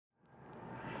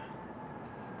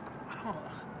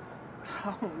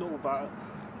I don't know about it.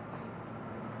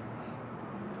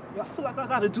 I feel like I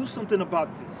gotta do something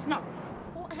about this. No.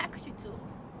 Who asked you to?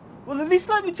 Well, at least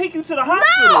let me take you to the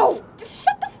hospital. No! Just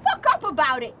shut the fuck up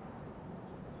about it.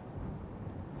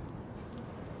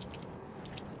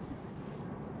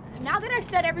 Now that I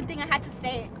said everything I had to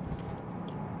say,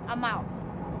 I'm out.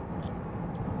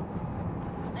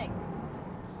 Like,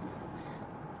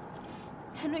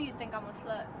 I know you think I'm a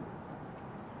slut.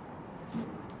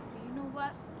 But you know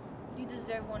what? You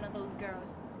deserve one of those girls.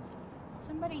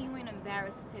 Somebody you ain't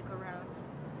embarrassed to take around.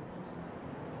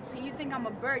 And you think I'm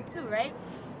a bird too, right?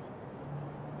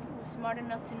 You were smart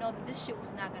enough to know that this shit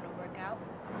was not gonna work out.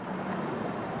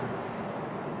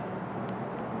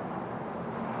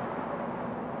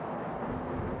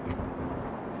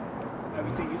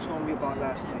 Everything you told me about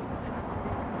last night.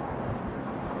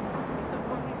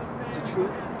 Is it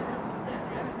true?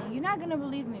 You're not gonna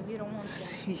believe me if you don't want to.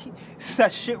 See, it's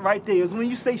that shit right there. It's when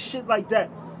you say shit like that.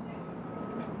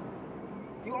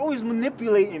 You're always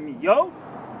manipulating me, yo.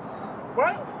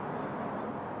 Right?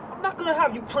 I'm not gonna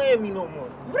have you playing me no more.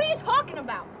 What are you talking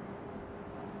about?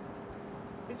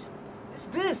 It's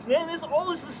this, man. It's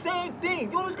always the same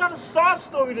thing. You always got a sob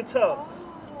story to tell.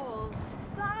 Oh,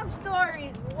 sob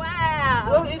stories. Wow.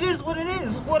 Well, it is what it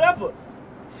is. Whatever.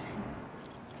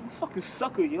 I'm a fucking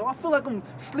sucker, yo. I feel like I'm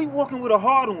sleepwalking with a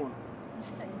hard on.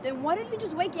 Listen, then why don't you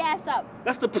just wake your ass up?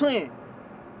 That's the plan.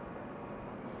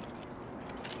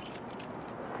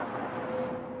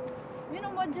 You know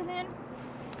what, Jillian?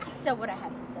 I said what I had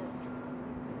to say.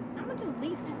 I'm gonna just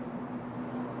leave now.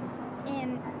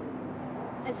 And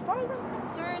as far as I'm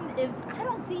concerned, if I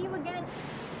don't see you again,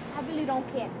 I really don't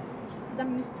care. Because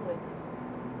I'm used to it.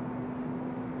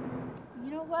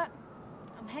 You know what?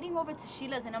 I'm heading over to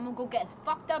Sheila's and I'm gonna go get as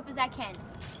fucked up as I can.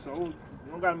 So, you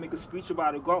don't gotta make a speech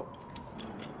about it. Go.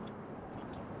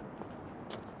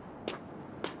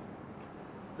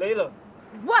 Layla.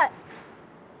 What?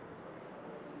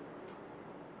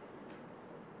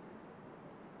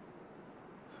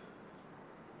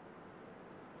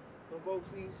 Don't go,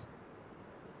 please.